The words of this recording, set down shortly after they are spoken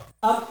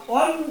I'm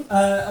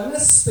going to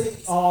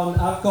speak on.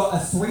 I've got a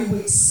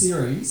 3-week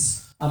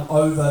series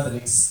over the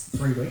next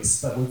 3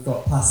 weeks, but we've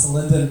got Pastor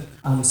Lyndon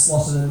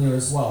slotted in there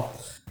as well.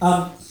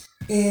 And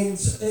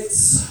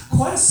it's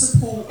quite a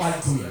simple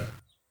idea,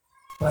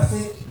 but I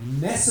think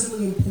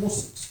massively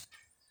important.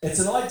 It's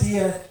an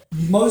idea,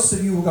 most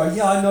of you will go,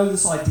 yeah, I know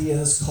this idea,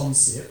 this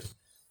concept,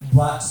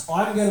 but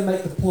I'm going to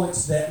make the point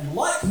that,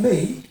 like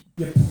me,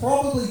 you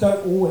probably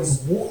don't always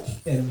walk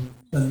in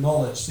the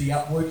knowledge, the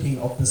outworking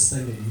of this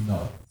thing that you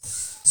know.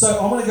 So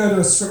I'm going to go to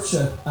a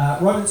scripture,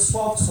 Romans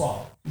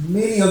 12:12.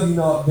 Many of you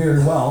know it very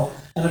well,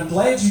 and I'm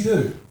glad you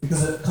do,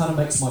 because it kind of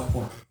makes my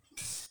point.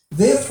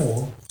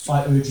 Therefore,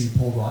 I urge you,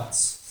 Paul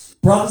writes,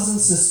 brothers and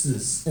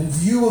sisters, in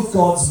view of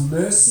God's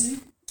mercy,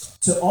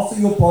 to offer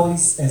your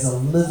bodies as a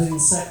living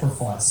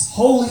sacrifice,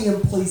 holy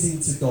and pleasing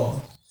to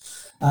God.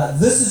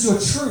 This is your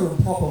true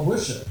and proper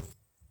worship.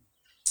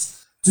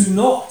 Do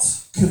not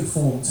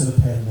conform to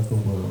the pattern of the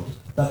world,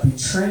 but be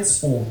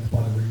transformed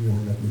by the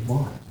renewing of your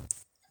mind.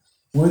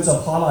 Words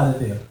I've highlighted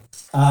there.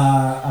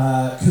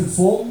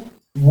 Conform,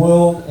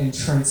 world, and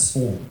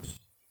transformed.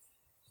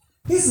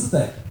 Here's the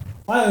thing.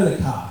 I own a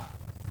car.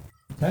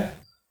 Okay?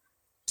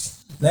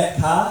 That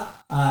car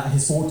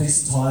has 4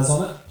 decent tyres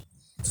on it.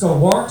 It's got a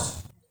warrant.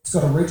 It's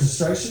got a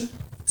registration.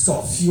 It's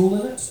got fuel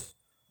in it.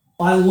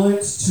 I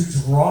learnt to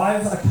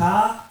drive a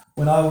car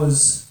when I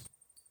was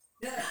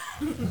young.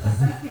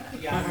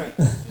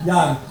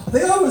 I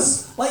think I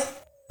was like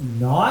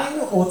 9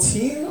 or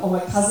 10 on my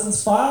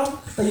cousin's farm.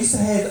 They used to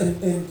have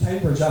in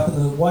Cambridge, up in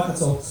the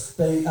Waikato,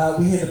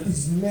 we had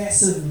these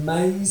massive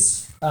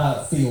maize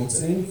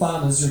fields. And any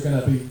farmers, you're going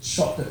to be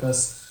shocked at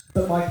this.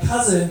 But my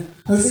cousin,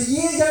 who's a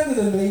year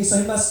younger than me, so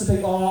he must have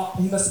been 9,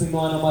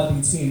 I might have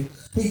been 10.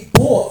 He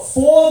bought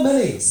 4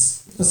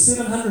 minis for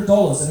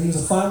 $700, and he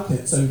was a farm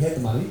kid, so he had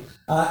the money.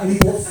 And he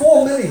bought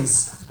 4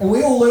 minis, and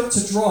we all learnt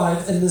to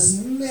drive in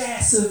this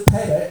massive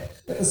paddock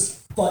that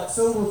was like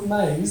filled with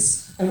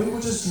maize, and we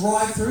would just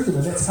drive through them,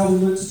 and that's how we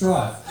learnt to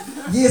drive.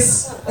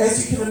 Yes,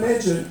 as you can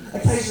imagine,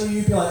 occasionally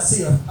you'd be like,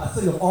 see a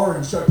thing of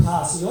orange go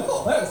past, and you're like,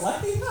 oh, that was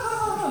lucky.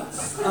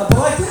 But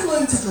I did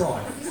learn to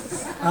drive.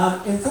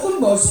 And for the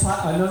most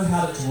part, I know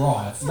how to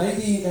drive.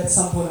 Maybe at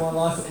some point in my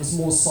life it was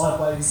more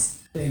sideways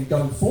than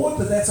going forward,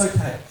 but that's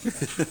okay.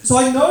 So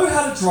I know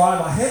how to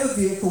drive. I have a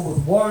vehicle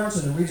with warrant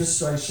and a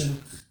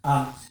registration.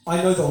 I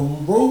know the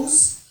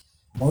rules,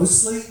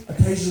 mostly.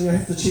 Occasionally I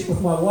have to check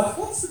with my wife,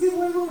 what's the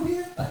giveaway rule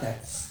here? Okay.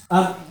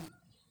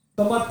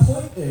 But my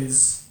point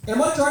is,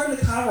 am I driving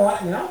a car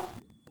right now?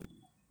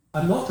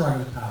 I'm not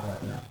driving a car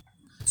right now.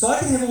 So I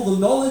can have all the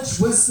knowledge,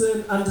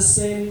 wisdom,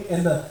 understanding,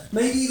 and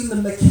maybe even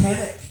the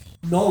mechanic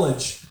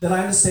knowledge that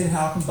I understand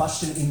how a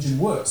combustion engine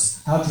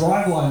works, how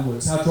driveline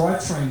works, how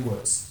drivetrain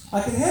works.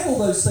 I can have all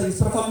those things,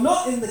 but if I'm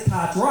not in the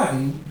car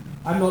driving,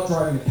 I'm not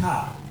driving a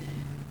car.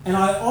 And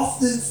I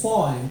often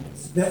find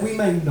that we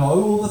may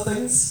know all the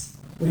things,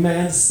 we may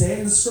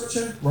understand the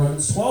scripture,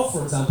 Romans 12,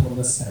 for example, in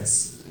this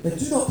case, that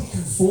do not be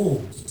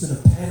conformed to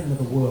the pattern of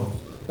the world,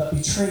 but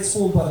be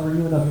transformed by the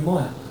renewing of your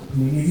mind.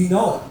 Many of you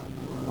know it.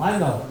 I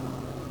know it.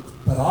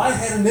 But I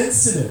had an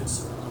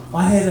incident.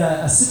 I had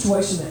a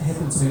situation that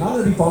happened to me, and I'm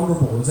going to be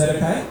vulnerable. Is that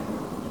okay?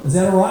 Is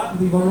that all right to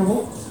be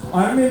vulnerable?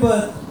 I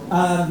remember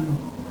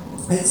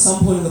at some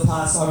point in the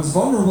past, I was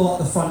vulnerable at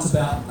the front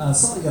about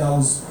something that I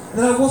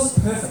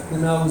wasn't perfect,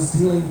 and I was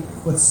dealing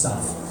with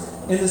stuff.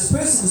 And this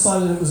person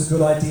decided it was a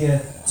good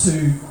idea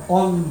to,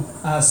 on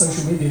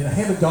social media, to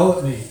have a go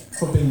at me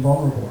for being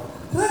vulnerable.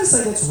 Can I just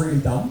say that's really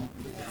dumb?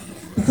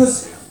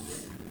 Because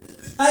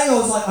I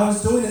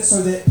was doing it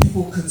so that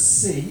people could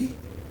see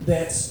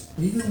that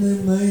even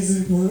the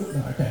amazing even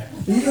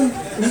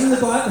the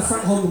guy at the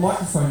front holding the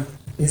microphone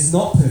is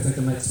not perfect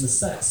and makes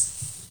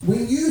mistakes.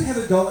 When you have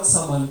a go at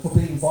someone for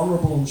being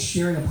vulnerable and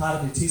sharing a part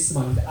of their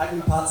testimony, the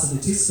ugly parts of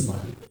their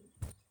testimony,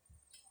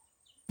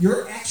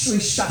 you're actually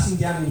shutting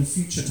down any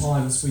future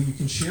times where you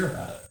can share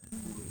about it.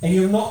 And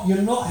you're not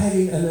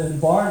having an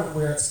environment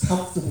where it's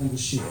comfortable to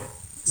share.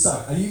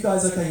 So, are you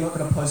guys okay? You're not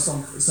going to post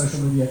on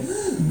social media,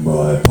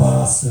 my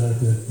pastor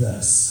did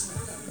this.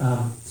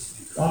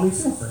 I mean,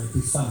 feel free, it'd be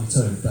funny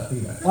too, but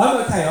anyway. I'm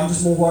okay, I'm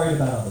just more worried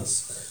about others.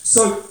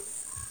 So,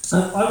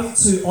 I went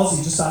to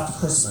Aussie just after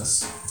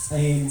Christmas,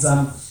 and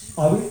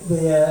I went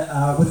there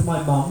with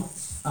my mum.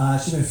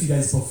 She went a few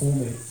days before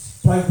me.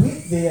 But I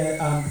went there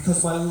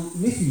because my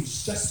nephew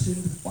just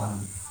turned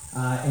 1,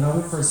 and I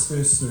went for his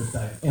first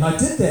birthday. And I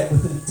did that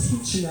with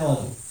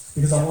intentionality,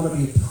 because I want to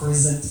be a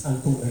present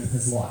uncle in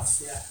his life.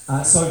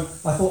 Yeah. So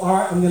I thought, all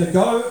right, I'm going to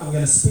go, I'm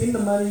going to spend the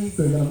money,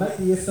 we're going to make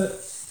the effort.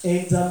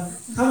 And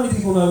how many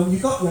people know when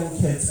you've got young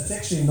kids, it's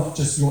actually not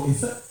just your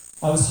effort.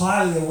 I was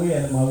highly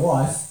aware that my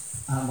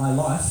wife, I'm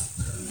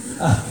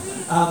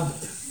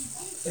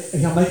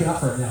making up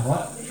for it now,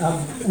 right?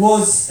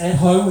 Was at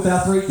home with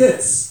our 3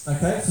 kids,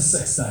 okay, for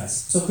 6 days.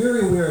 So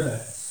very aware of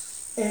that.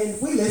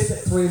 And we left at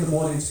 3 in the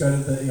morning to go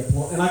to the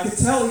airport, and I could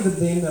tell even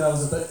then that I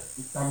was a bit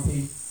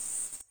grumpy.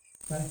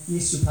 Okay?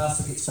 Yes, your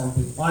pastor gets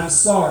grumpy. I'm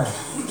sorry.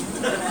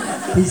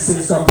 He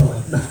says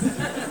grumpily.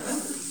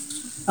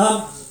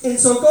 And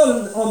so I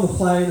got on the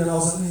plane and I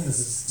was like, man, this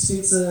is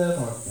expensive.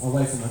 I'm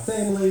away from my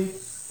family.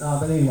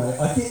 But anyway,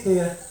 I get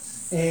there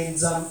and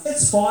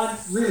it's fine.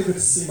 Really good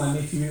to see my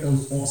nephew. It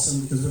was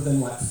awesome because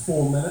within like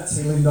 4 minutes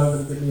he leaned over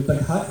to give me a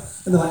big hug.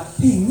 And they're like,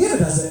 he never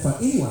does that for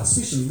anyone,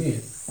 especially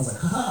men. I was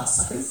like, haha,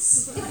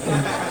 suckers.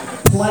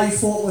 And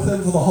fought with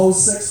him for the whole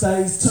 6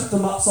 days, tipped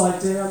him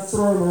upside down,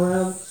 threw him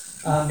around.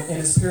 And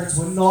his parents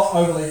were not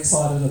overly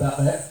excited about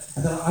that.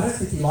 And they're like, I don't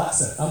think he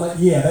likes it. I'm like,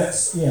 yeah.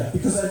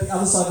 Because at the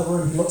other side of the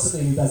room, he looks at me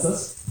and he does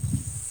this.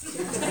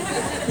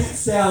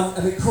 Gets down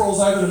and it crawls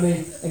over to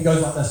me and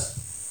goes like this.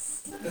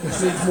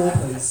 Which needs more,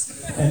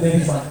 please. And then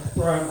he's like,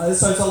 bro,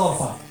 so it's a lot of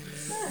fun.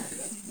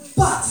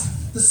 But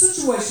the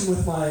situation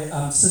with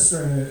my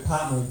sister and her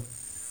partner,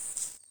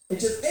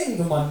 and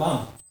even my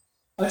mum,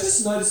 I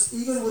just noticed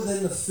even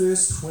within the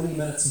first 20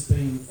 minutes of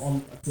being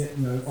in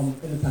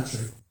the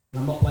country, and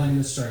I'm not blaming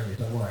Australia,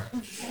 don't worry.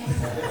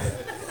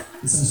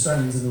 There's some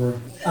Australians in the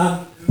room.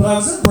 But I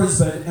was in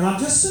Brisbane and I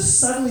just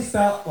suddenly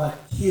felt like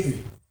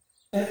heavy.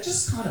 And it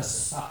just kind of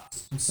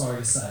sucked, I'm sorry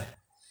to say.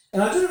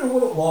 And I didn't know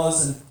what it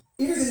was, and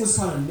everything was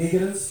kind of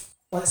negative.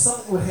 Like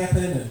something would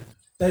happen and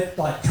they'd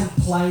like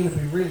complain and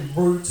be really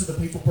rude to the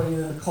people bringing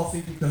in the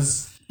coffee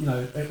because,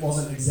 it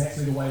wasn't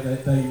exactly the way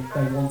that they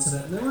wanted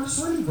it. And they were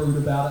just really rude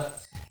about it.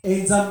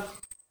 And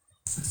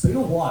it's been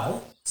a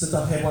while since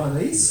I've had one of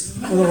these.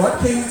 All right,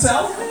 can you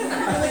tell?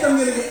 I think I'm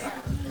going to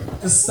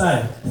just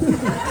stay.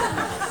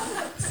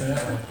 Stay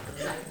that way.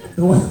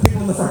 The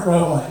people in the front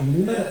row are like, any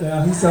minute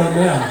now, he's going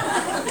down.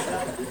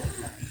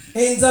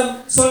 And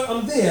so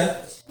I'm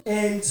there,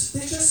 and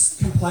they're just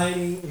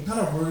complaining and kind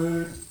of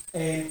rude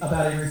and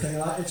about everything.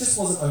 It just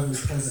wasn't overly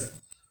pleasant.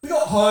 We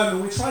got home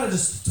and we tried to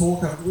just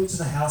talk. We went to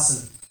the house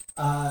and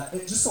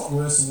it just got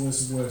worse and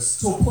worse and worse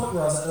to a point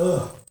where I was like,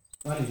 ugh,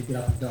 I need to get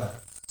up and go.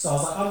 So I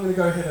was like, I'm going to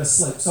go have a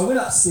sleep. So I went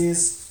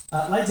upstairs,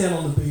 laid down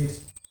on the bed,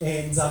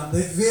 and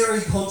they're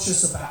very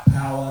conscious about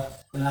power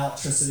and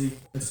electricity.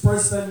 It's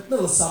Brisbane,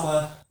 middle of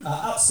summer,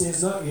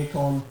 upstairs, no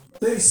aircon,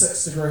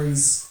 36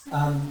 degrees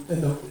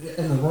in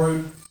the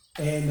room,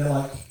 and they're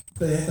like,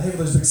 they have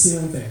those big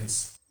ceiling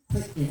fans. I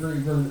think every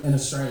room in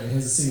Australia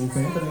has a ceiling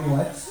fan, but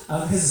anyway, it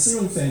has a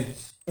ceiling fan,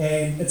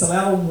 and it's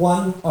allowed on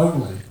one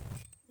only.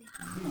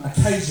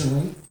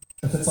 Occasionally,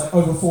 if it's like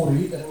over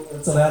 40,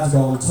 it's allowed to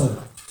go on two.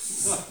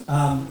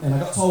 And I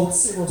got told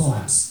several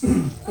times.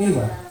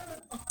 Anyway,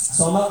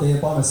 so I'm up there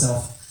by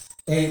myself,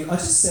 and I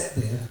just sat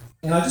there,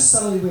 and I just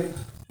suddenly went,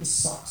 this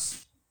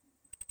sucks.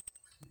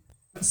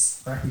 This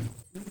is crappy.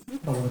 I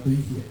don't want to be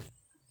here.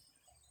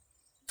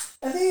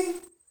 And then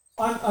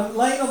I'm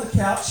laying on the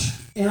couch,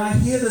 and I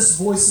hear this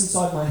voice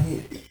inside my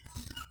head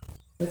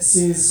that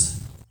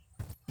says,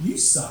 you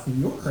suck and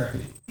you're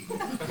crappy.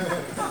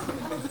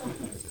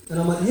 And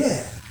I'm like,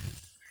 yeah.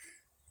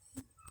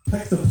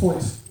 Pick the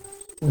point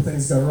where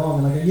things go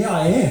wrong, and I go, yeah,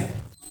 I am.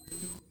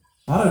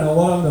 I don't know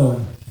what I'm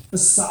doing.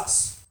 This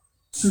sucks.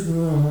 I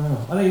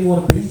don't even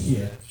want to be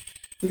here.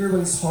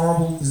 Everybody's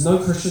horrible. There's no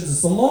Christians.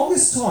 It's the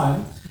longest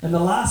time in the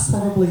last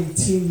probably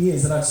 10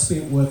 years that I've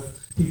spent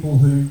with people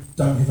who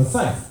don't have a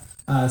faith.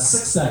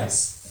 6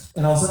 days.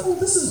 And I was like, oh,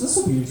 this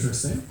will be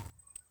interesting.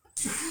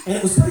 And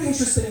it was pretty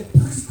interesting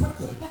pretty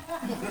quickly.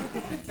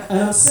 And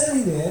I'm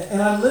sitting there,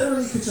 and I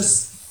literally could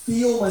just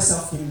feel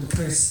myself getting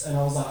depressed, and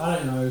I was like, I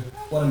don't know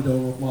what I'm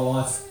doing with my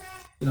life.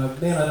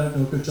 Man, I don't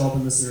do a good job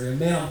in this area.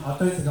 Man, I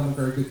don't think I'm a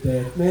very good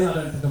dad. Man, I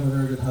don't think I'm a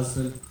very good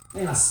husband.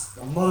 Man,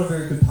 I'm not a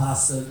very good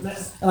pastor.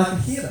 And I can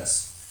hear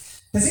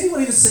this. Has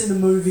anyone ever seen the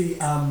movie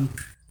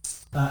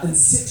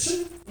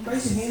Inception?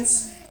 Raise your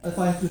hands if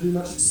I have to do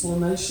much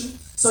explanation.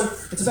 So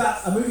it's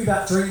about a movie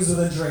about dreams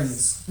within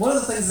dreams. One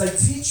of the things they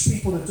teach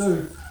people to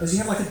do is you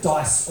have like a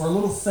dice or a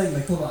little thing,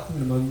 they call it like a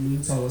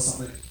memento or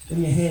something,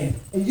 in your hand.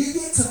 And you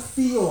get to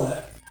feel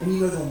it and you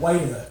know the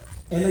weight of it.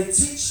 And they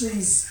teach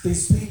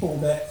these people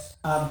that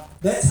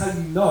that's how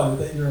you know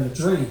that you're in a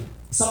dream.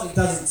 Something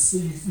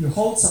doesn't, you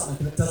hold something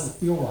and it doesn't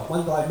feel right.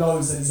 One guy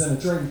knows that he's in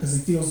a dream because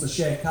he feels the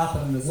shag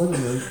carpet in his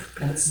living room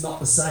and it's not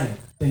the same.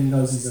 Then he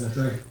knows he's in a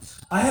dream.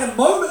 I had a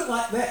moment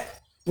like that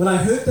when I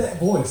heard that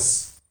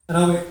voice. And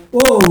I went,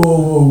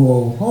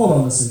 whoa, hold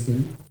on a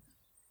second.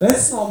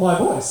 That's not my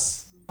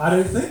voice. I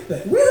don't think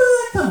that. Where did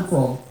that come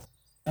from?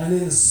 And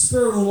then the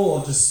Spirit of the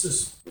Lord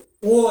just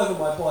all over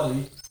my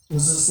body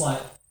was just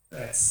like,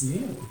 that's the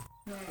enemy.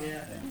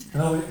 Yeah.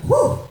 And I went,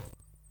 whoa,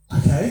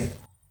 okay.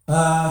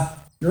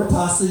 You're a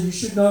pastor, you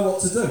should know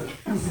what to do.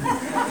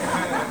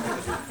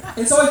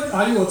 And so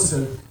I knew what to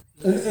do.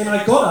 And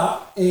I got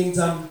up and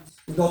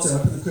we got to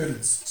open the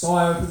curtains. So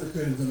I opened the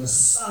curtains and the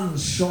sun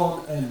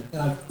shone in.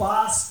 And I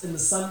basked in the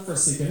sun for a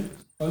second.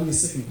 Only a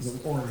second because it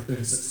was already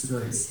 36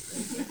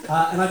 degrees.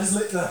 And I just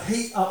let the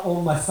heat up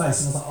on my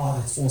face. And I was like, oh,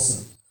 that's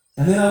awesome.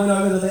 And then I went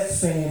over to that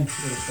fan,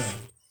 little thing.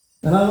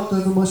 And I looked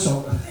over my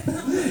shoulder.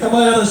 And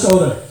my other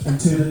shoulder. And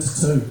turned it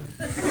to 2.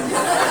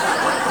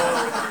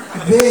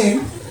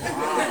 Then,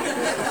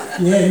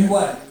 yeah, you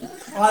wait.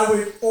 I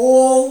went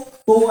all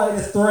the way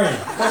to 3.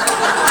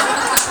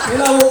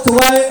 Then I walked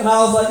away and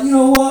I was like, you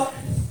know what?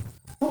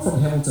 I'm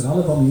from Hamilton, I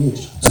live on the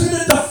edge. Turned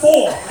it to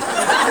 4.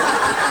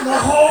 the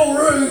whole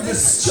room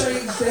just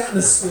changed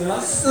atmosphere. I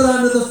stood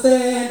under the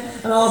fan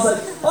and I was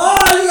like,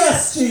 oh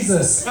yes,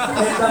 Jesus.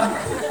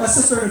 And my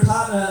sister and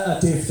partner are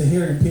deaf, they're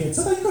hearing impaired,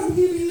 so they couldn't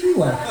hear me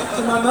anyway.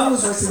 So my mum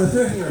was wrestling with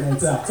her hearing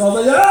aids out. So I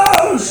was like,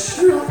 oh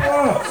shoot.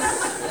 Oh.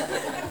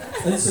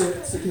 And so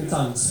speaking in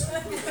tongues.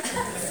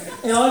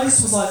 And I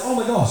just was like, oh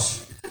my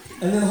gosh.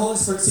 And then the Holy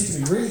Spirit said to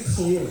me really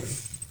clearly,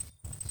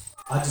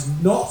 I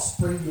did not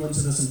bring you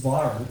into this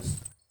environment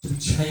to be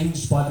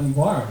changed by the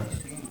environment.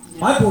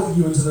 I brought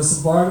you into this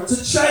environment to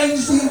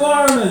change the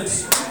environment.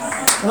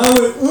 And I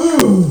went,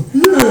 ooh,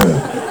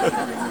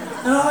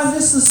 yeah. And I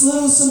just this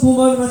little simple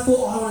moment, I thought,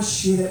 oh, I want to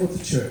share that with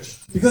the church.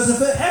 Because if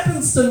it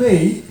happens to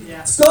me,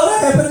 it's got to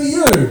happen to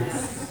you.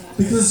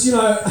 Because, you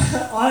know,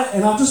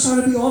 I'm just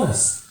trying to be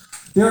honest.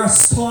 There are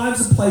times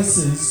and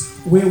places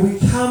where we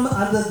come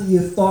under the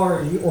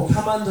authority or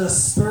come under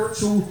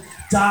spiritual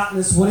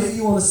darkness, whatever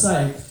you want to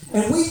say,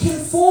 and we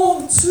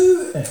conform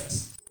to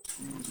it.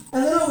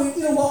 And then I went,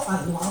 you know what?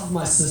 I love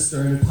my sister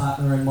and her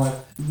partner and my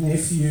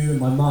nephew and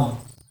my mum.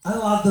 I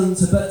love them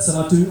to bits and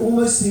I do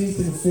almost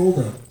anything for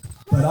them.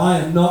 But I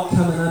am not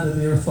coming under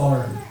their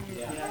authority.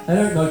 They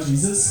don't know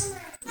Jesus.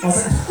 I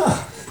was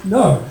like,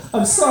 no,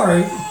 I'm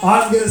sorry.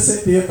 I'm going to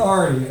set the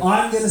authority.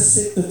 I'm going to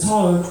set the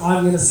tone.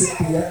 I'm going to set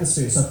the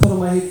atmosphere. So I put on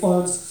my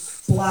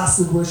headphones,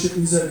 blasted worship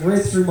music,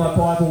 read through my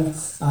Bible,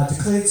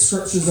 declared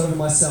scriptures over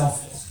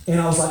myself, and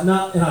I was like,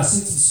 nah. And I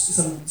sent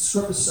some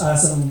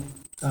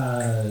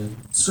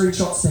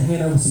screenshots to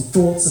Hannah with some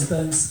thoughts and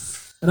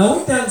things. And I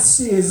went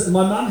downstairs, and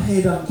my mum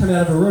had come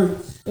out of her room,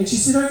 and she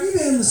said, "Have you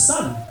been in the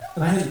sun?"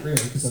 And I hadn't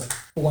really, because I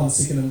for 1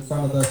 second in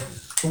front of the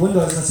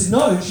windows. And I said,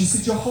 "No." And she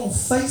said, "Your whole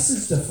face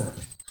is different."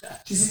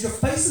 She said, "Your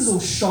face is all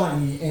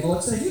shiny and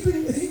like, so did you put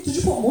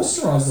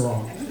moisturiser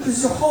on?" She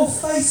said, "Your whole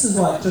face is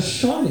like just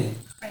shining."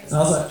 And I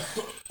was like,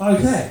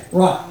 okay,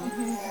 right.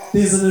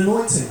 There's an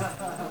anointing.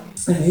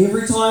 And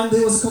every time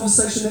there was a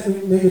conversation that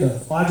went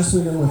negative, I just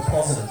went in with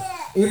positive.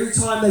 Every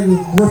time they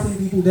were ripping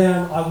people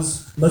down, I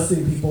was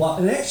lifting people up.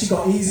 And it actually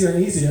got easier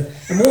and easier,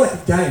 and more like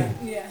a game.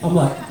 Yeah. I'm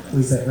like,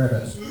 where's that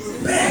rabbit?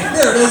 Bang,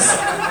 there it is.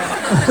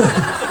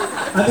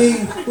 I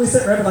mean, where's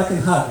that rabbit I can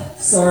hug?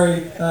 Sorry,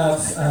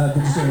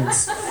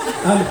 vegetarians.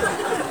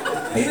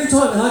 Every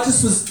time, and I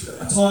just was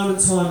time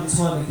and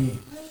time again.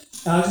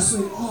 And I just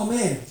went, oh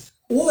man,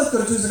 all I've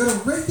got to do is I've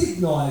got to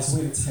recognise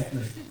when it's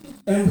happening.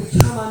 And we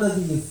come under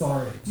the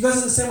authority. Do you guys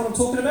understand what I'm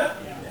talking about?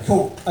 Yeah.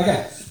 Cool.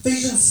 Okay.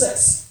 Ephesians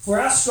 6. For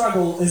our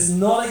struggle is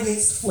not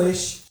against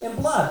flesh and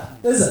blood,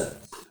 is it?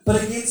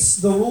 But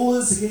against the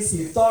rulers, against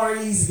the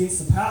authorities,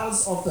 against the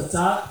powers of the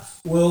dark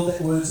world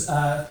that would...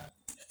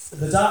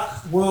 the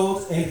dark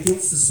world, and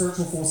against the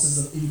spiritual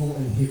forces of evil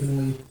in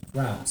heavenly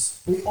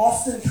realms. We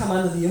often come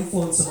under the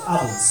influence of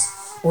others,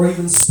 or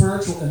even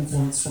spiritual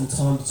influence from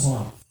time to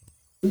time.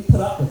 We put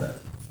up with it.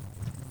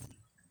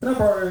 Can I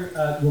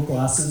borrow your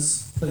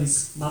glasses,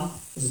 please, Mum?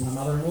 This is my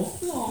mother-in-law.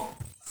 Oh.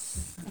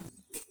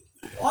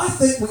 I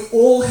think we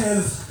all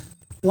have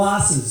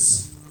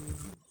glasses.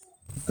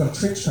 We've got a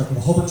trench coat with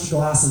a whole bunch of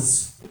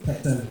glasses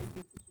packed in.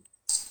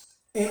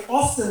 And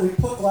often we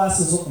put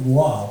glasses on.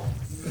 Wow.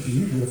 Look at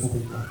you beautiful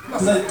people.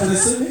 Do they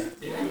suit me?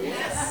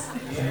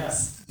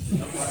 Yes.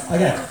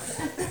 Okay.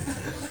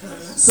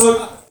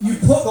 So you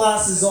put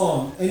glasses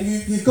on and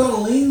you've got a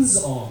lens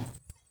on.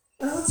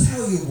 And I'll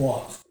tell you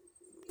what.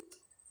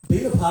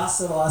 Being a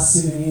pastor the last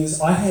 7 years,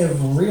 I have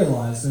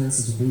realised, and this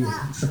is weird,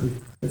 trippy.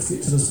 Let's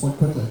get to this point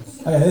quickly.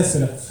 Okay, that's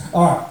better.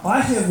 Alright,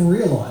 I have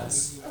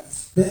realised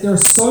that there are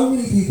so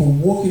many people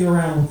walking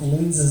around with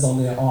lenses on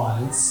their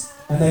eyes,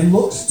 and they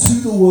look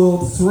to the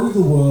world,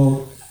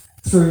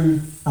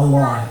 through a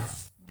lie,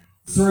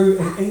 through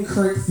an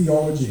incorrect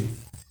theology.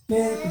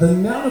 Man, the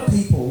amount of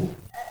people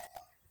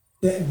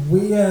that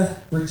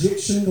wear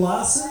rejection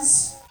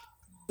glasses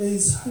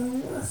is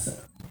horrific.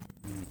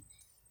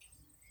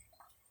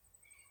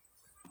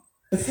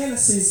 If Hannah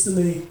says to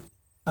me,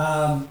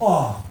 my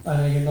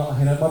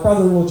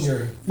brother-in-law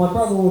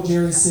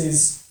Jerry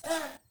says,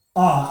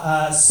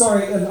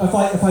 sorry, if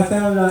I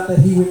found out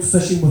that he went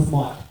fishing with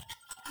Mike,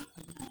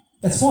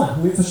 that's fine,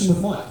 he went fishing with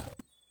Mike.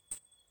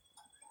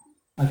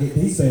 I get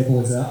these bad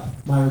boys out,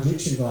 my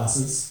rejection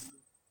glasses.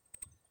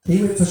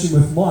 He went fishing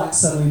with Mike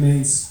suddenly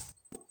means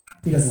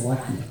he doesn't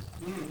like you.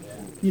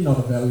 You're not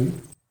of value.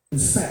 In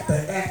fact,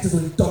 they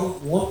actively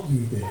don't want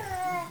you there.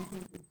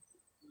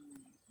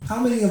 How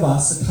many of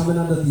us are coming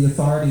under the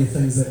authority of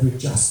things that we've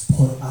just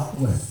put up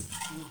with?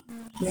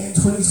 Man,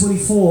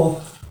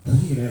 2024,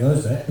 you can have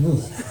those back.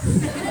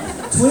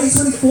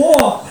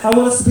 2024, I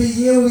want us to be a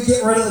year where we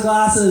get rid of the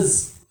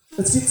glasses.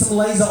 Let's get some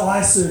laser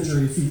eye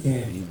surgery if you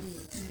can.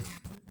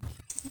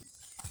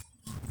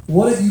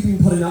 What have you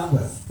been putting up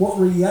with? What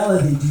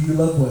reality do you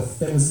live with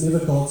that was never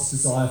God's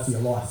desire for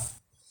your life?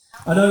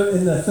 I know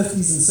in the 50s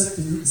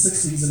and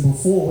 60s and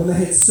before, when they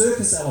had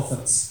circus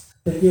elephants,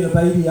 they'd get a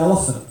baby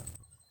elephant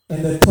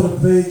and they'd put a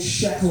big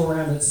shackle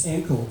around its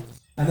ankle,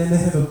 and then they'd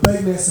have a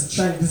big massive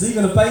chain, because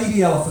even a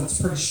baby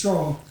elephant's pretty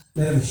strong.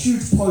 They'd have a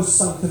huge post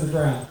sunk in the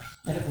ground,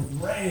 and it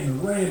would ran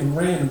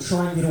and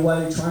try and get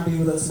away, try and be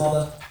with its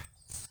mother.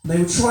 And they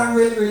would try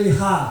really, really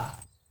hard.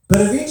 But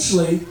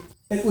eventually,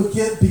 it would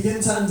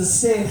begin to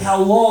understand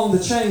how long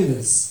the chain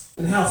is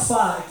and how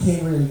far it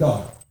can really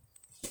go.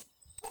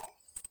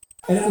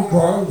 And it will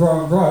grow and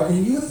grow and grow.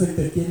 And you would think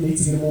they need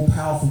to get a more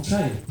powerful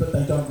chain, but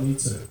they don't need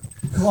to.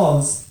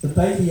 Because the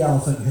baby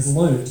elephant has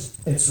learned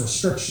its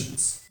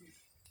restrictions.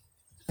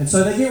 And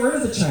so they get rid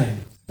of the chain.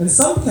 In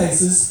some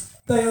cases,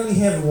 they only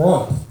have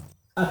rope.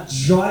 A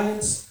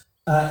giant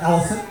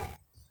elephant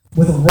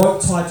with a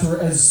rope tied to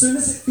it. As soon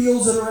as it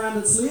feels it around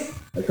its leg,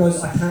 it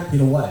goes, I can't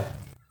get away.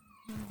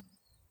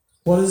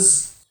 What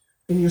is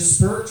in your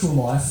spiritual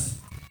life?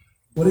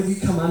 What have you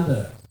come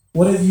under?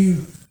 What have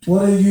you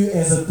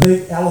as a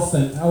big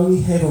elephant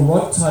only have a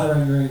rope tied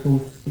around your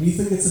ankle and you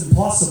think it's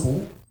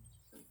impossible,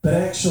 but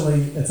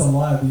actually it's a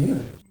lie of the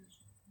enemy?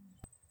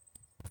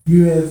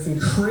 You have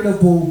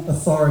incredible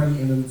authority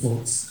and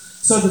influence.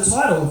 So the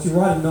title, if you're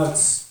writing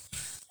notes,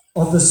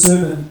 of the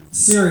sermon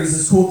series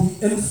is called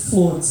the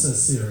Influencer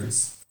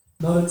Series.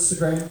 Not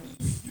Instagram,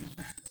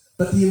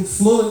 but the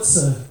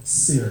Influencer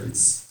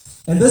Series.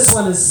 And this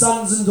one is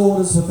Sons and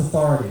Daughters with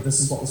Authority. This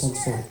is what this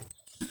one's called.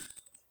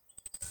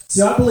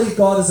 See, I believe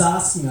God is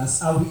asking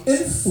us, are we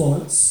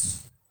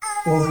influenced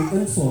or are we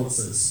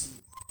influencers?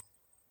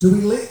 Do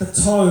we let the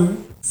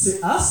tone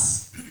set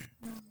us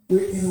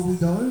wherever we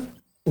go,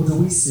 or do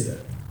we set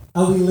it?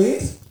 Are we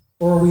led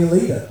or are we a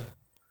leader?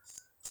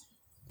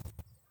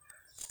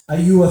 Are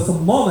you a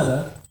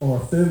thermometer or a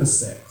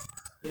thermostat?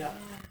 Yeah.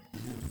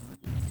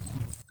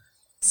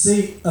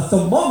 See, a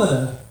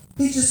thermometer,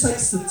 he just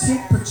takes the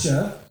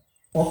temperature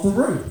of the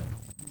room.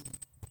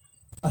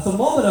 A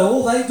thermometer,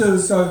 all they do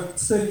is go,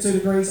 it's 32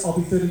 degrees, I'll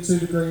be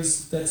 32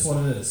 degrees, that's what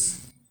it is.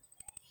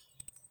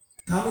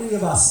 How many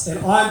of us,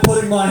 and I'm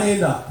putting my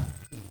hand up,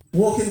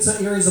 walk into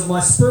areas of my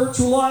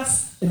spiritual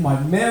life, in my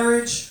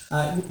marriage,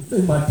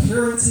 in my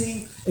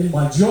parenting, in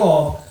my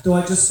job, do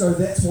I just go,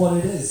 that's what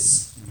it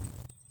is?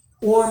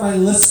 Or am I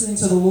listening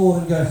to the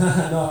Lord and go,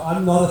 no,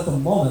 I'm not a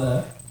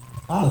thermometer,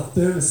 I'm a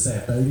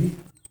thermostat, baby.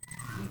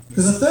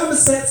 Because a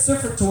thermostat's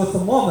different to a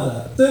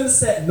thermometer. A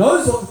thermostat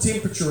knows what the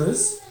temperature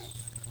is,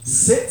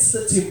 sets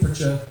the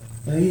temperature,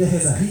 and either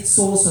has a heat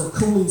source or a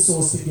cooling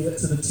source to get it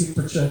to the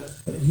temperature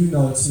that you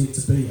know it's meant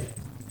to be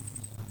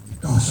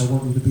at. Gosh, I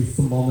want you to be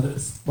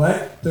thermometers. Wait,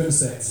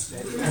 thermostats.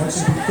 I want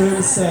you to be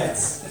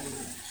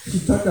thermostats. You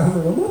don't go home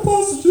and go, my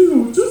Pastor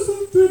Juno, just a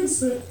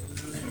thermostat.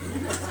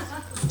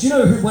 Do you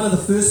know who one of the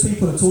first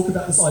people to talk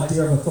about this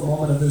idea of a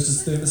thermometer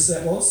versus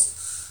thermostat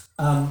was?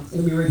 Let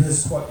me read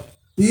his quote.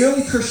 The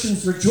early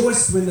Christians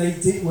rejoiced when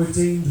they were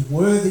deemed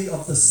worthy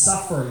of the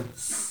suffering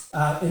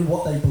in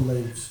what they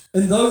believed.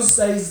 In those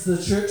days,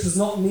 the church was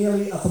not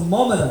merely a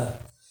thermometer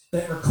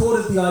that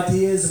recorded the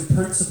ideas and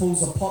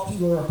principles of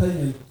popular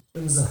opinion.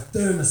 It was a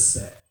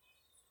thermostat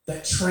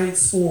that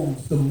transformed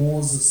the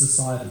mores of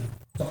society.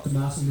 Dr.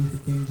 Martin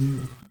Luther King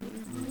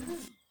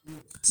Jr.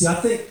 See, I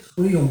think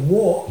we need to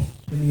walk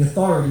in the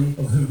authority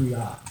of who we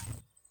are.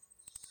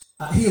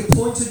 He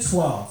appointed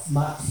 12,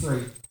 Mark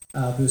 3,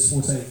 verse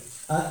 14.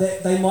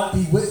 That they might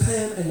be with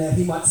him and that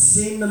he might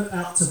send them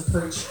out to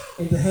preach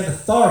and to have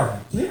authority.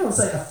 Can everyone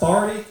say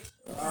authority?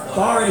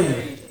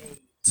 Authority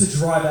to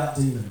drive out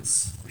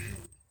demons.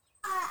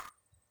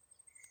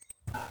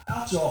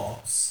 Our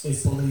jobs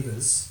as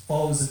believers,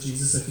 followers of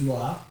Jesus, if you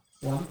are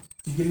one,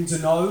 you're getting to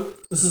know,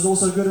 this is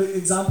also a good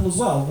example as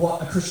well of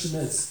what a Christian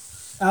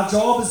is. Our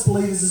job as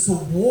believers is to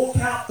walk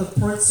out the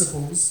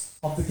principles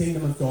of the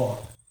kingdom of God,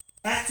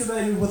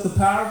 activated with the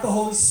power of the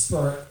Holy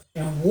Spirit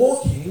and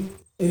walking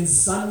in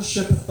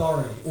sonship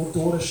authority or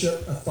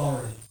daughtership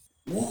authority.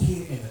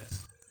 Walking in it.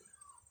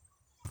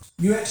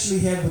 You actually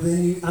have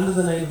within you, under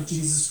the name of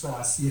Jesus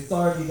Christ, the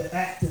authority to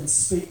act and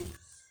speak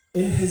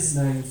in his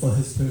name for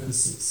his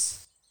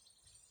purposes.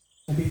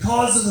 And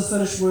because of the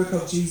finished work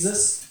of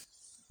Jesus,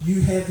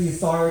 you have the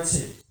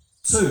authority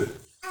to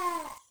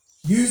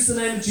use the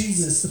name of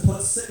Jesus to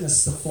put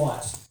sickness to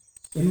flight.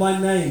 In my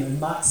name, in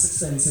Mark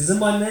 16, it says, in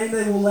my name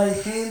they will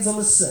lay hands on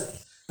the sick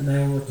and they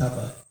will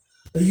recover.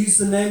 They use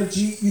the name of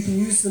you can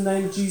use the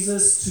name of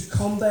Jesus to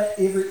combat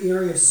every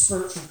area of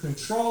spiritual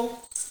control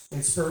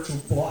and spiritual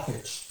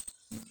blockage.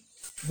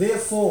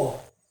 Therefore,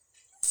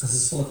 this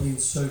is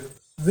Philippians 2.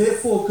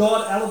 Therefore,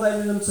 God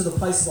elevated him to the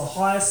place of the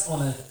highest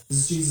honor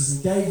as Jesus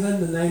and gave him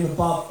the name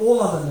above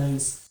all other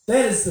names.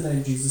 That is the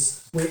name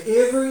Jesus, where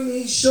every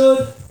knee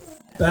should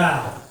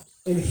bow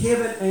in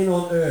heaven and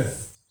on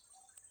earth.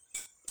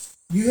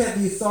 You have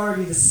the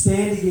authority to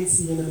stand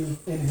against the enemy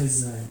in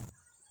his name.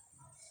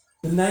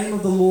 The name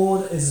of the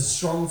Lord is a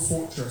strong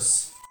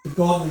fortress. The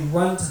godly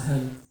run to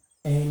him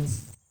and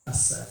are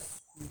safe.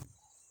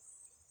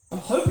 I'm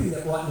hoping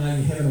that right now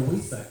you're having a wee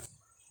think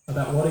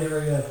about what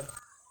area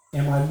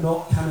am I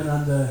not coming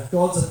under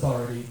God's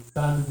authority,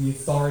 but under the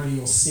authority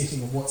or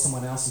setting of what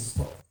someone else has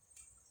put.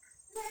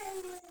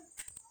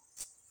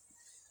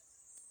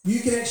 You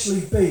can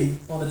actually be,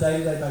 on a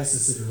day-to-day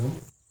basis, everyone,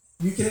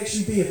 you can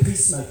actually be a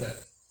peacemaker,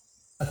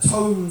 a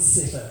tone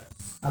setter,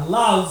 a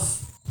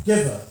love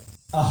giver,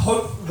 a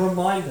hope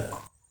reminder.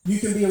 You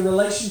can be a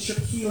relationship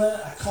healer,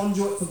 a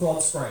conduit for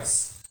God's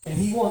grace. And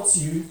he wants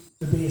you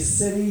to be a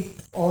city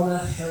on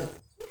a hill.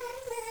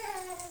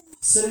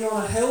 sitting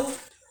on a hill,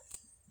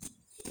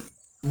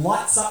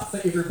 lights up for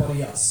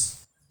everybody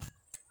else.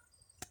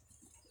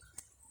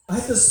 I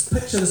had this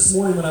picture this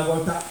morning when I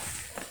woke up.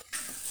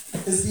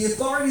 Is the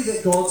authority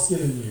that God's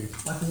given you,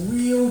 like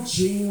real,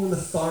 genuine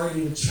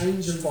authority to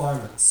change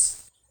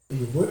environments in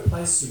your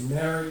workplace, your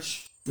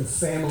marriage, your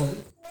family.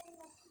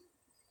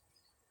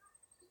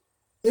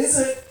 Is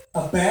it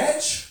a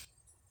badge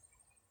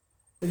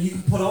that you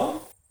can put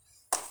on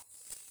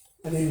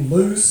and then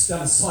lose down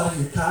the side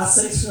of your car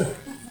seat?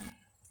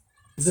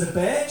 Is it a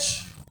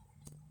badge?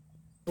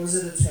 Or is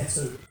it a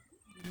tattoo?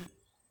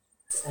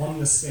 It's on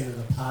your skin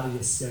and a part of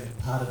your skin,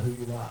 part of who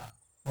you are.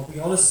 I'll be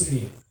honest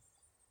again.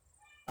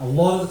 A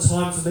lot of the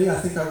time for me, I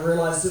think I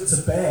realised it's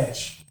a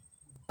badge.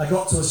 I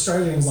got to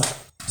Australia and was like,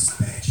 it's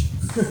a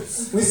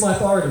badge. Where's my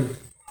authority?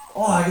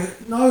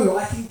 No,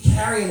 I can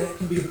carry it. It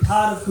can be a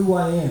part of who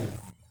I am.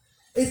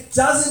 It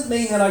doesn't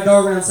mean that I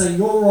go around saying,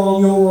 you're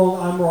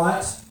wrong, I'm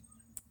right.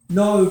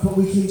 No, but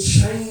we can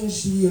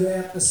change the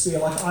atmosphere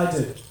like I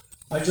did.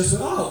 I just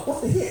went,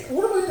 what the heck?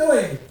 What am I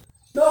doing?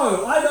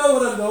 No, I know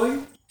what I'm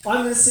doing.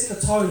 I'm going to set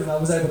the tone, and I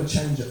was able to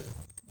change it.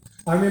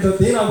 I remember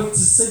then I went to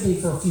Sydney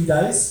for a few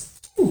days.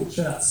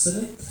 Shout out to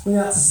Sydney.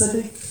 Went out to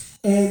Sydney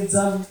and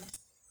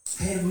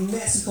had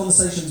massive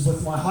conversations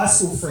with my high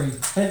school friend.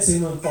 Hadn't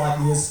seen him in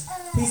 5 years.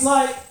 He's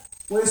like,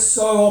 we're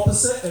so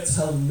opposite, it's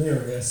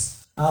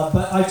hilarious.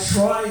 But I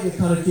try to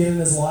kind of get in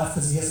his life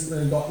because he hasn't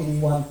really got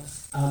anyone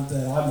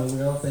that I'm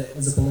aware of that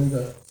is a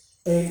believer.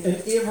 And in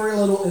every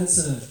little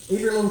incident,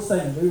 every little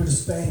thing, we were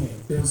just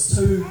banging. There was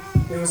two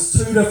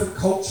different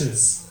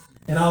cultures.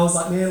 And I was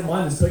like, man,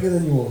 mine is bigger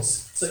than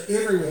yours. So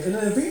everywhere. And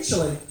then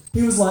eventually,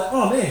 he was like,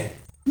 oh man,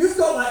 you've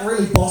got like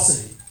really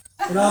bossy.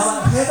 And I was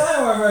like, have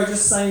I, or am I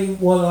just saying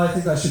what I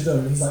think I should do?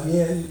 And he's like,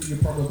 yeah, you're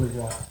probably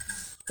right.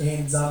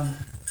 And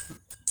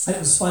it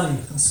was funny.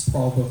 That's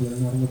probably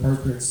not an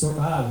appropriate story.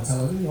 I will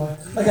tell it anyway.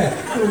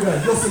 Okay, here we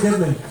go. You'll forgive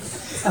me.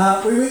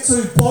 We went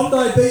to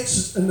Bondi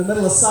Beach in the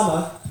middle of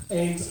summer,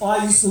 and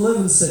I used to live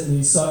in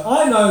Sydney, so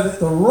I know that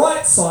the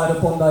right side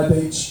of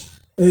Bondi Beach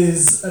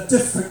is a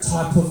different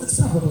type of, it's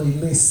probably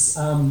less,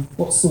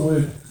 what's the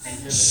word,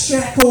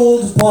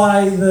 shackled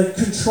by the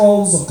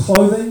controls of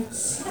clothing.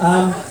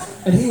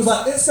 And he was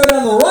like, let's go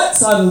down the right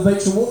side of the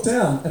beach and walk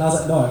down. And I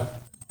was like, no.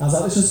 I was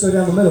like, let's just go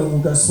down the middle and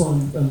we'll go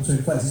swim in between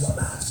the places. He's like,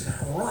 no, let's go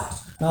down the right.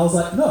 And I was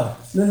like, no.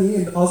 And in the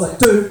end, I was like,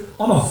 dude,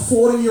 I'm a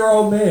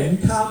 40-year-old man.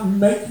 You can't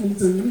make me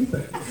do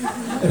anything.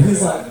 And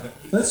he's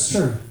like, that's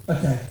true.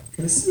 Okay.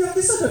 And he said, yeah, I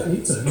guess I don't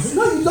need to. And I said,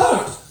 no, you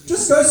don't.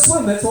 Just go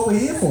swim. That's what we're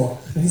here for.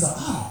 And he's like,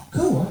 oh,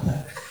 cool,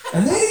 okay.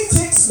 And then he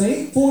texts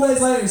me 4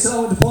 days later. He said, I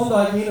went to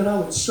Bondi again and I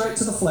went straight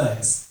to the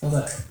flags. I was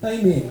like,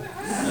 amen.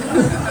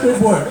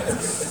 Good work.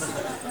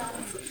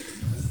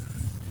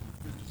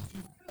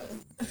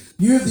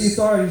 You have the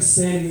authority to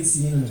stand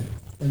against the enemy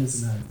in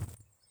his name.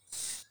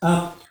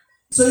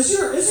 So is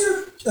your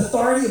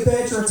authority a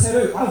badge or a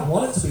tattoo? I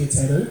want it to be a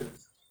tattoo.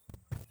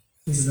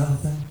 Here's another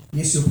thing.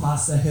 Yes, your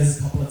pastor has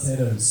a couple of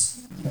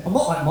tattoos. I'm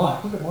not like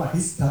Mike. Look at Mike.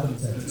 He's covered in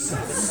tattoos.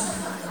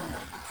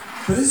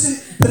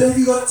 But have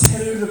you got it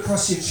tattooed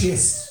across your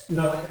chest? You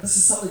know, like this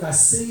is something I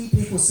see,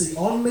 people see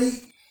on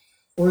me,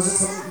 or is it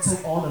something you can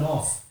take on and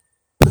off?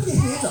 Put your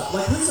hand up.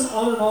 Like, who's an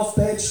on and off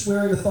badge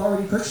wearing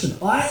authority Christian?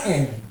 I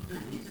am.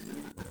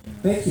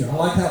 Thank you. I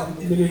like how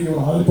many of you are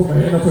like, I'm going to put my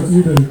hand up if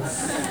you do.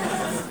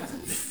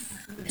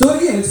 Do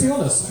it again, let's be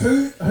honest.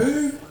 Who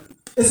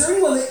is there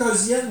anyone that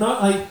goes, yeah, no,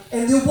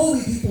 and there will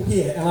be people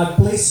here, and I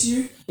bless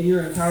you and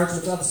your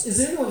encouragement to others. Is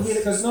there anyone here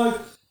that goes, no,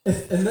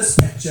 if in this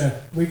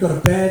picture we've got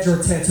a badge or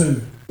a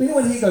tattoo?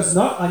 Anyone here goes,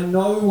 no, I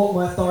know what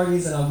my authority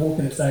is and I walk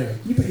in it daily.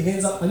 You put your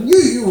hands up. I knew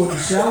you would,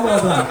 Michelle.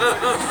 Well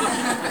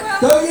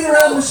done. Go get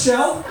around,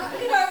 Michelle.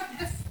 You know,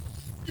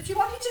 if you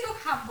want me to look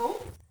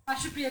humble, I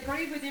should be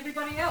agreeing with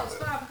everybody else,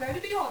 but I'm going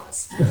to be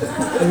honest.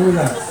 There we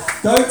go.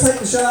 Go take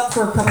Michelle out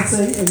for a cup of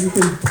tea and you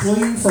can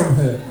glean from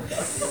her.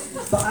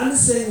 But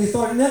understanding the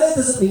authority, now that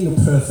doesn't mean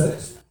you're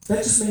perfect.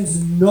 That just means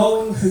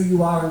knowing who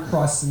you are in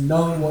Christ and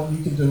knowing what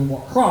you can do and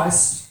what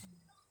Christ,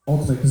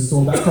 ultimately because it's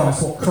all about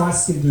Christ, what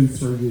Christ can do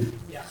through you.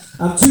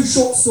 Two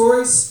short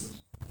stories.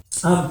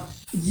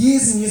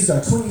 Years and years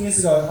ago, 20 years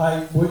ago,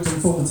 I worked in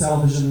film and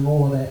television and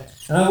all of that.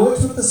 And I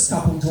worked with this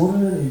couple,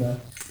 Jordan and Emma.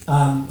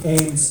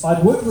 And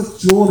I'd worked with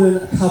Jordan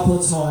a couple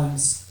of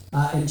times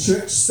in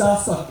church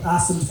stuff. I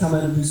asked him to come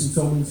in and do some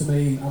filming for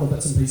me and other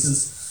bits and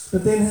pieces.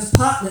 But then his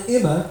partner,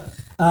 Emma,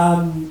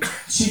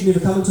 she'd never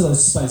come into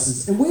those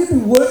spaces. And we've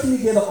been working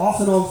together off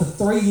and on for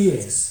 3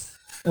 years.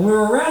 And we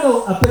were around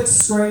a big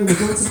screen. We're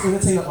doing some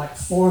editing at like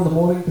 4 in the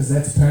morning because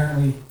that's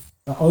apparently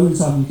the only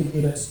time you can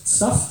edit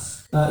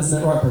stuff. Isn't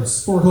that right,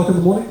 Bruce? 4 o'clock in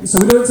the morning. So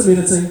we're doing some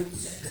editing.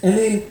 And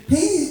then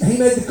he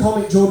made the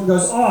comment, Jordan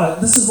goes, oh,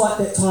 this is like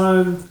that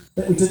time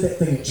that we did that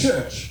thing at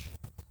church.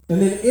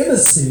 And then Emma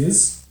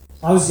says,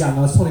 I was young,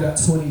 I was probably about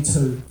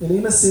 22. And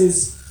Emma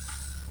says,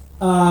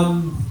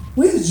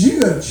 when did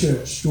you go to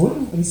church,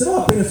 Jordan? And he said,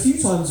 oh, I've been a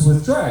few times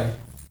with Dre.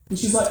 And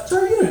she's like,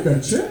 Dre, you don't go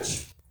to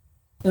church.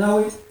 And I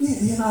went,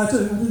 yeah, no, I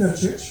do go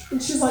to church.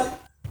 And she's like,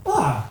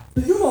 but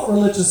you're not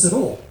religious at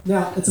all.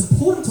 Now, it's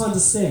important to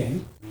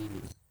understand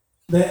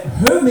that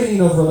her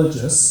meaning of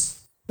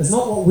religious is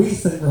not what we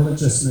think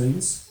religious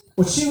means.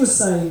 What she was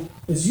saying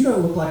is, you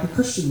don't look like a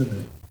Christian to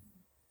me.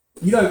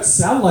 You don't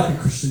sound like a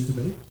Christian to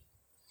me.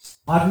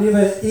 I've never,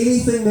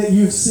 anything that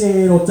you've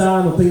said or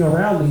done or been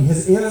around me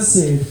has ever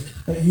said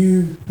that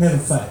you have a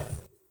faith.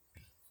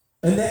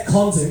 In that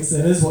context,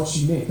 that is what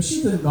she meant. But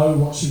she didn't know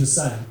what she was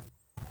saying.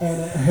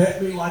 And it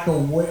hurt me like a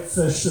wet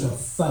fish to the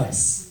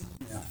face.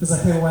 Because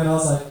I came away and I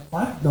was like,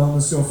 I've known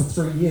this girl for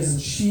 3 years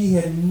and she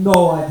had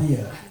no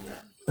idea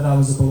that I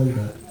was a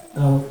believer.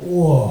 And I went,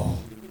 whoa.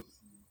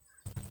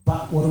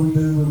 But what do we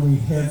do when we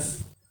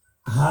have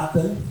a hard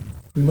thing?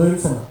 We learn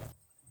from it.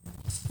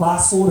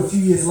 Fast forward a few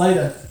years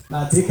later,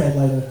 a decade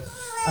later,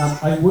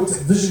 I worked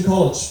at Vision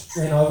College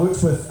and I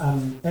worked with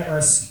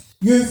at-risk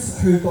youth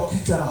who got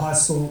kicked out of high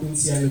school,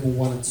 NCA level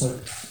 1 and 2.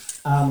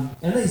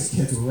 And these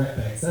kids were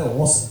ratbags. They were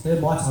awesome.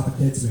 They're my type of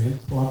kids, man.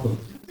 Love them.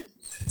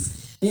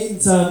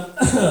 And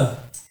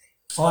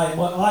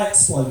I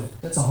exploded.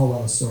 That's a whole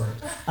other story.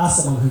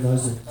 Ask someone who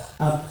knows me.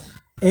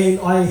 And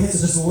I had to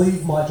just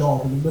leave my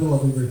job in the middle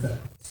of everything.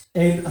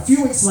 And a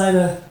few weeks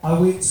later, I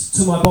went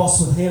to my boss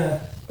with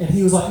Hannah, and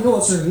he was like, you know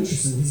what's really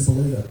interesting? He's a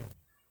believer.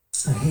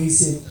 And he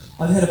said,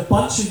 I've had a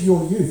bunch of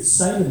your youth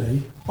say to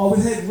me, oh,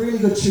 we've had really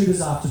good tutors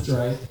after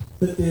Dre,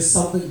 but there's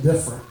something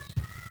different.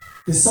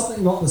 There's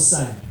something not the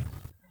same.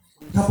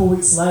 A couple of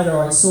weeks later,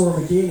 I saw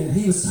him again, and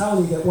he was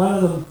telling me that one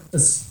of them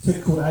is a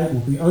kid called Abel,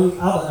 the only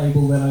other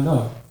Abel that I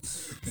know.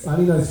 I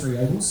only know 3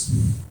 Abels.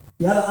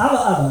 The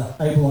other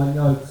Abel I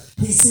know,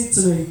 he said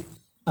to me,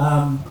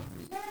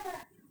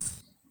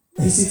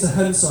 he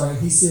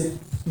said,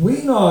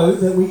 we know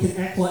that we can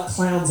act like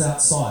clowns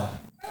outside,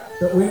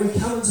 but when we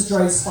come into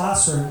Dre's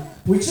classroom,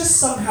 we just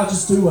somehow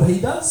just do what he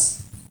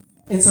does.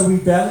 And so we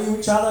value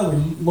each other,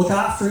 we look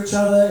after each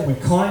other, and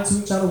we're kind to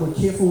each other, we're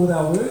careful with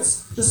our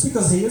words, just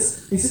because he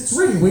is. He said, it's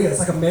really weird, it's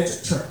like a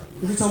magic trick.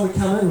 Every time we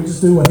come in, we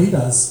just do what he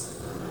does.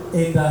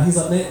 And he's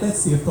like, man,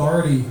 that's the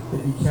authority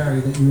that you carry,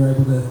 that you were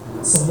able to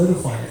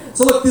solidify it.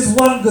 So look, there's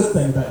one good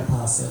thing about your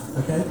pastor,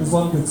 okay? There's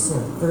one good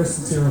story. The rest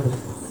is terrible.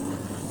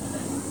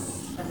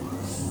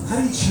 How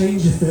do you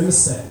change your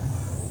thermostat?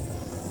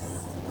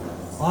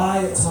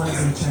 I, at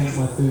times, need to change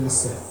my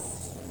thermostat.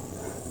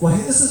 Well,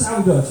 this is how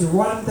we do it. If you're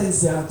writing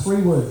things down,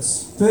 3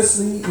 words.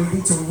 Firstly, we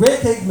need to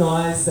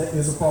recognize that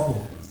there's a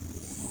problem.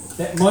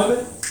 That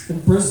moment in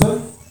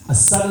Brisbane, I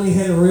suddenly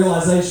had a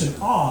realization,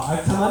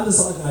 I've come under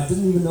something I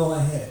didn't even know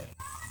I had.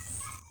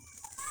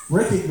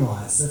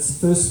 Recognize, that's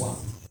the first one.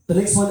 The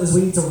next one is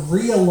we need to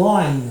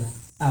realign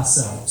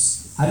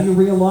ourselves. How do you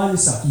realign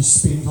yourself? You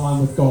spend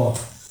time with God.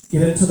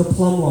 Get into the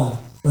plumb line.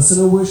 Listen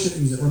to worship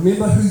music.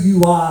 Remember who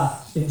you are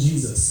in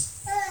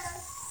Jesus.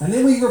 And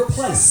then we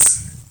replace.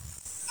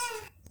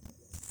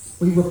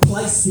 We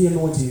replace the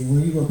anointing.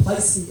 We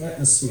replace the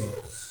atmosphere.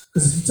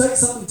 Because if you take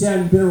something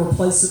down, you better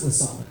replace it with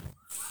something.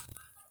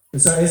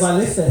 And so as I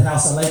left that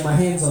house, I laid my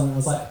hands on it. I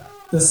was like,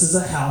 this is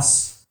a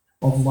house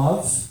of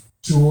love,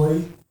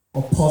 joy,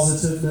 of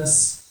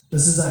positiveness.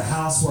 This is a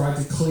house where I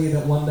declare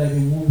that one day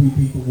there will be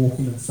people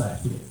walking in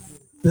faith here.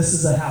 This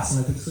is a house,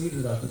 and I declared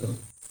it over them.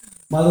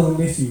 My little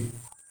nephew,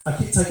 I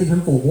kept taking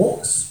him for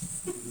walks.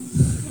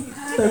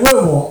 They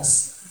were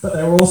walks, but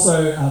they were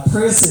also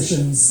prayer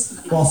sessions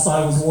whilst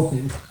I was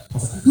walking. I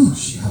was like,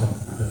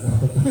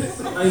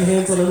 ooh, laying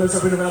hands on him as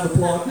I went around the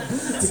block,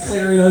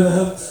 declaring over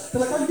him.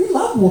 They're like, oh, you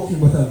love walking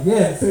with him.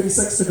 Yeah,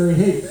 36-degree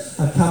heat.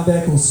 I'd come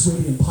back all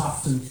sweaty and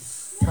puffed and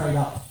prayed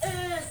up.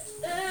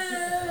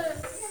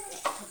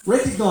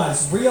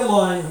 Recognize,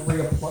 realign,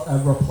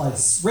 and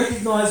replace.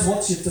 Recognize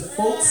what's your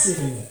default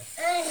setting.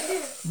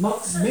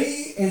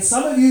 Me and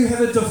some of you have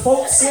a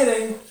default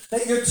setting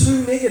that you're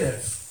too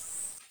negative.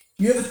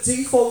 You have a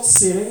default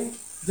setting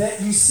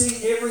that you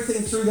see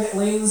everything through that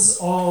lens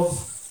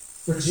of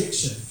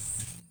rejection.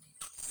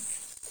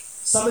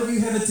 Some of you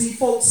have a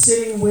default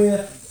setting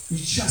where you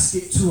just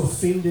get too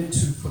offended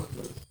too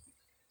quickly.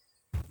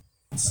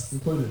 Myself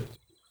included.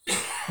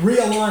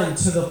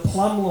 Realign to the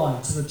plumb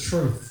line, to the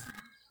truth.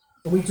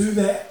 When we do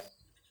that,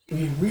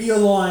 we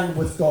realign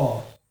with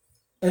God.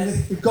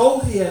 And the goal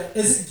here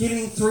isn't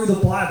getting through the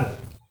Bible.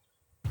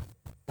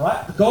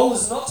 Right? The goal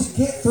is not to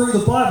get through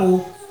the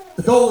Bible.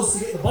 The goal is to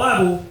get the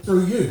Bible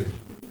through you.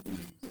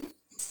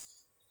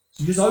 So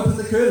you just open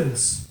the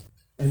curtains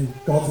and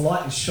God's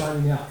light is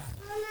shining out.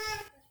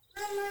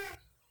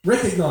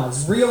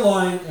 Recognize,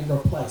 realign, and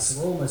replace.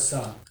 We're almost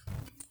done.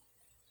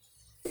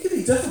 It can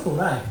be difficult,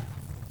 eh?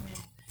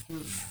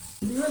 It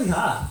can be really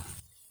hard.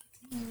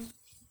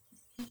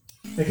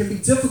 It can be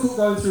difficult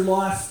going through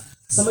life.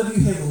 Some of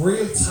you have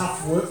really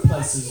tough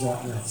workplaces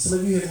right now. Some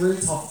of you have really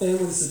tough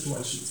family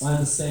situations. I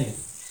understand.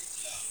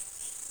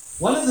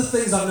 One of the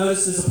things I've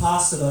noticed as a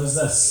pastor, though, is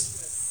this.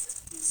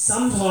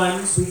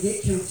 Sometimes we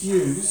get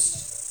confused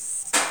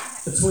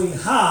between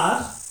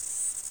hard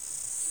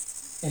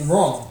and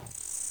wrong.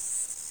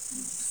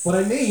 What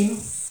I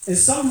mean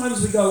is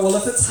sometimes we go, well,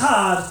 if it's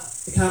hard,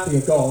 it can't be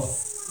a God.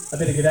 I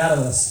better get out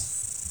of this.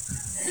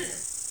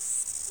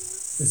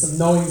 There's some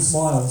knowing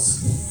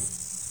smiles.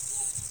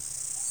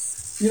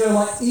 You know,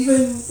 like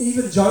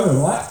even Jonah,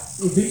 right?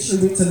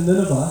 Eventually went to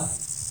Nineveh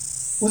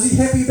Was he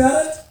happy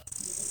about it?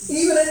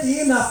 Even at the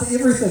end, after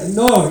everything,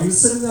 no, he was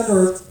sitting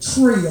under a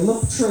tree, a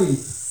limp tree,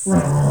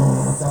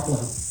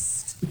 grumbling.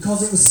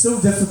 Because it was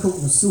still difficult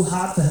and it was still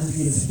hard for him to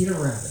get his head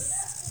around it.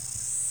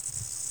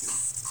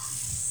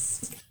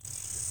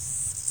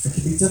 It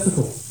can be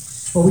difficult.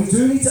 But we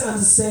do need to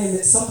understand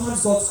that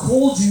sometimes God's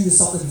called you to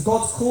something. If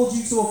God's called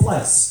you to a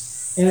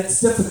place and it's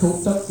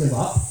difficult, don't give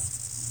up.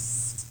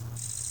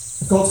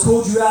 If God's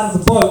called you out of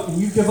the boat and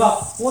you give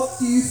up, what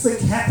do you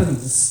think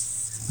happens?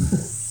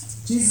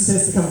 Jesus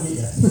has to come get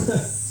you.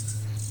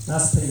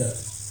 Ask Peter.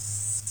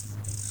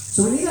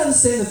 So we need to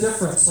understand the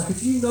difference. Like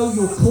if you know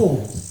you're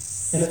called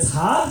and it's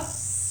hard,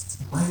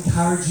 I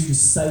encourage you to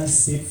stay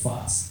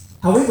steadfast.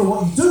 However,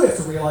 what you do have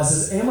to realize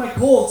is, am I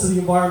called to the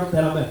environment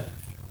that I'm in?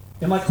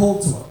 Am I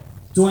called to it?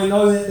 Do I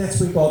know that that's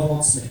where God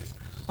wants me?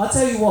 I'll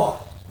tell you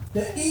what,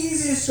 the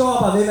easiest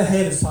job I've ever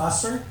had is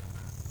pastoring.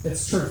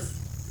 It's truth.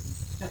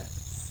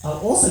 I'll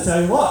also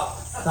tell you what,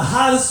 the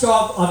hardest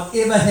job I've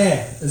ever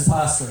had is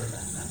pastoring.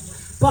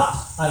 But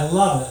I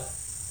love it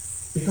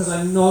because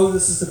I know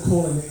this is the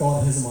calling that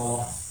God has in my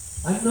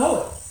life. I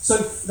know it. So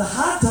the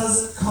hard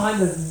doesn't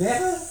kind of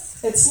matter.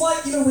 It's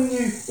like, when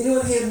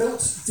anyone here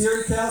milked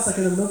dairy cows, like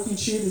in a milking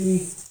shed,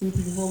 any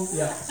people from?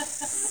 Yeah.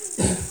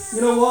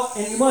 You know what?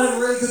 And you might have a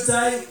really good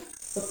day,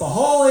 but the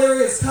whole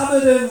area is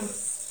covered in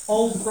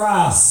old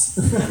grass.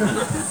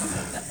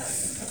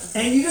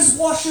 And you just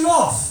wash it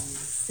off.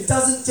 It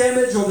doesn't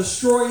damage or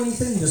destroy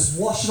anything, you just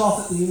wash it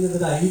off at the end of the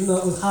day, even though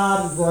it was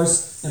hard and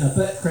gross and a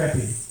bit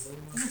crappy.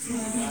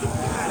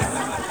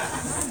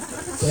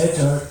 Bad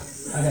joke.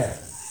 Okay.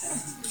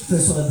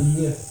 First one of the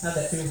year. How'd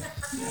that feel?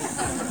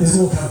 There's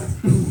more coming.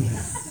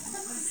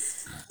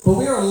 But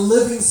we are a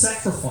living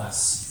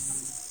sacrifice.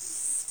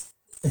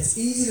 It's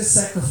easy to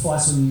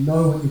sacrifice when you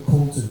know what you're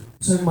called to.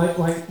 So my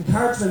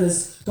encouragement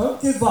is,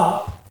 don't give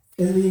up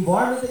in the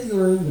environment that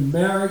you're in, your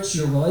marriage,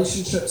 your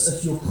relationships,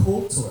 if you're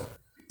called to it.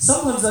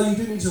 Sometimes, though, you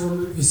do need to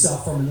remove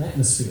yourself from an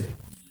atmosphere.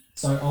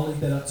 So I'll leave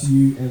that up to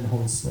you and the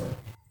Holy Spirit.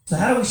 So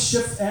how do we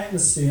shift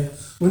atmosphere?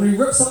 When we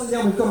rip something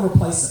down, we've got to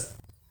replace it.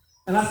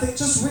 And I think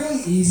just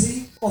really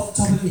easy, off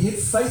the top of your head,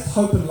 faith,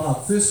 hope, and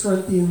love. 1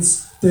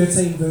 Corinthians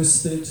 13,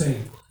 verse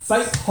 13.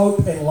 Faith,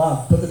 hope, and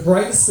love. But the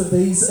greatest of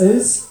these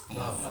is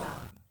love.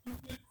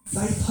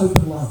 Faith, hope,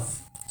 and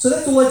love. So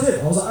that's all I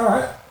did. I was like, all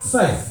right,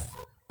 faith.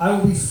 I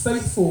will be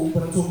faithful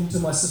when I'm talking to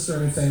my sister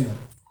and her family.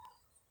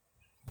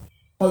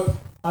 Hope.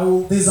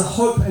 There's a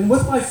hope. And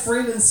with my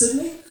friend in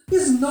Sydney,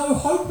 there's no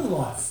hope in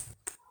life.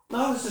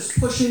 And I was just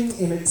pushing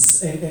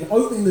and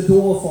opening the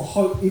door for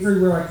hope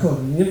everywhere I could,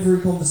 in every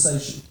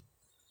conversation.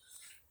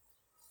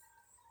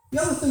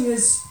 The other thing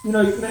is, you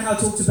know how I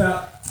talked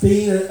about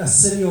being a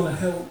city on a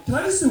hill. Can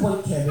I just do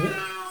one caveat?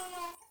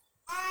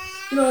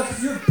 Like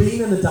if you've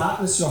been in the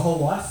darkness your whole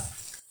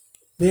life,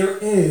 there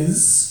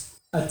is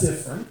a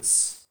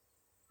difference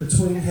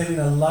between having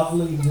a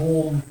lovely,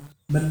 warm,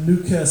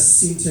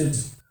 manuka-scented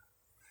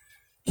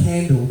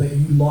candle that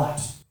you light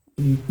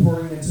and you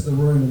pour it into the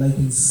room and they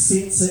can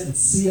sense it and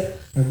see it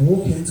and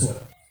walk into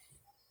it.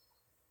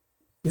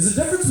 There's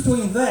a difference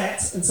between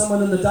that and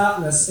someone in the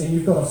darkness and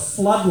you've got a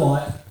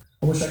floodlight.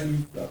 I wish I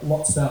knew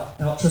lots about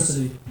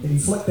electricity. And you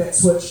flick that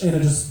switch and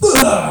it just,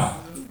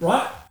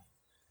 right?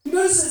 You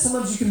notice that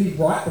sometimes you can be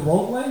right the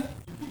wrong way?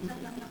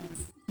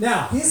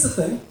 Now, here's the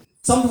thing.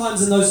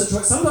 Sometimes in those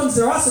situations, sometimes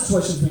there are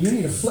situations where you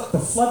need to flick the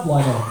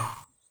floodlight on.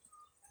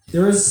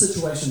 There is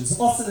situations.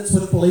 Often it's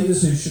with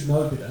believers who should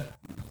know better.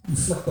 You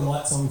flick the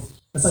lights on.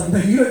 It's like, no,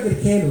 you don't get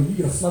a candle, you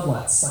get a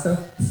floodlight,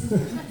 sucker.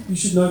 You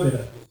should know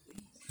better.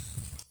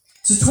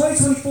 So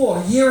 2024,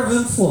 a year of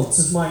influence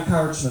is my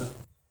encouragement.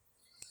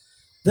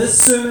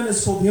 This sermon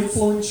is called The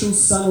Influential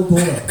Son or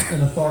Daughter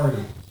in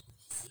Authority.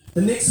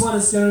 The next one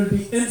is going to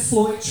be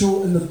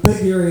influential in the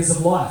big areas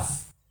of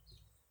life.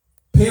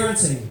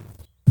 Parenting,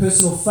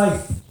 personal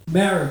faith,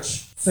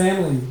 marriage,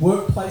 family,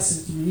 workplace,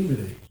 and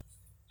community.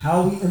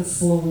 How are we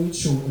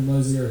influential in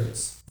those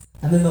areas?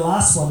 And then the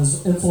last one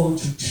is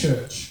influential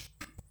church.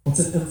 What's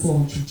an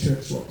influential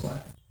church look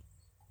like?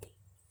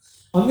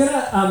 I'm going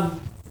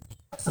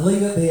to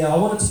leave it there. I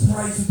wanted to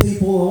pray for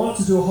people. I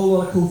wanted to do a whole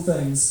lot of cool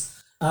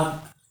things.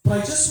 But I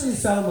just really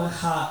felt in my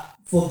heart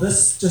for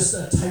this, just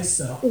a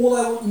taster. All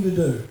I want you to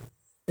do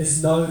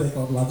is know that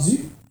God loves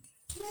you.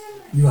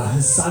 You are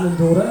His son and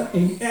daughter,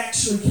 and you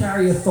actually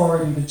carry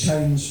authority to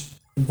change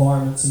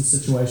environments and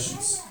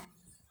situations.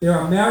 There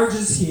are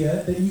marriages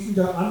here that you can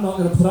go, I'm not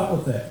going to put up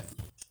with that.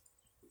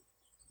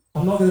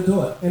 I'm not going to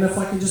do it. And if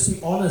I can just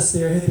be honest,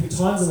 there have been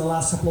times in the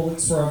last couple of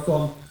weeks where I've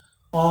gone,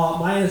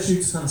 my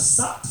attitude's kind of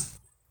sucked,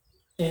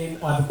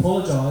 and I've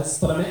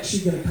apologized, but I'm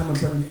actually going to come and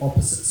bring the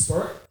opposite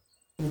spirit.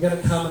 I'm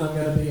going to come and I'm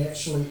going to be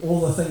actually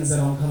all the things that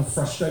I'm kind of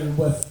frustrated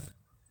with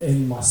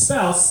in my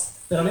spouse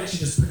that I'm actually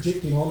just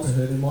projecting onto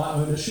her in my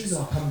own issues,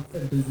 and I'll come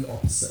and do the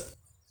opposite.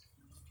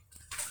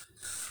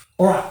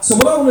 Alright, so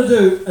what I want to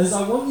do is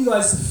I want you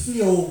guys to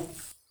feel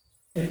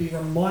and be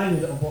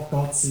reminded of what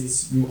God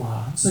says you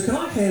are. So can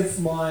I have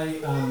my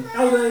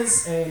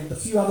elders and a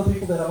few other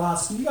people that I've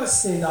asked, can you guys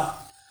stand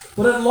up?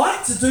 What I'd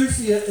like to do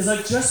for you is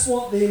I just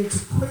want them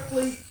to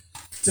quickly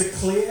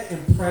declare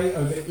and pray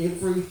over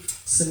every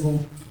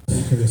single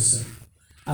person.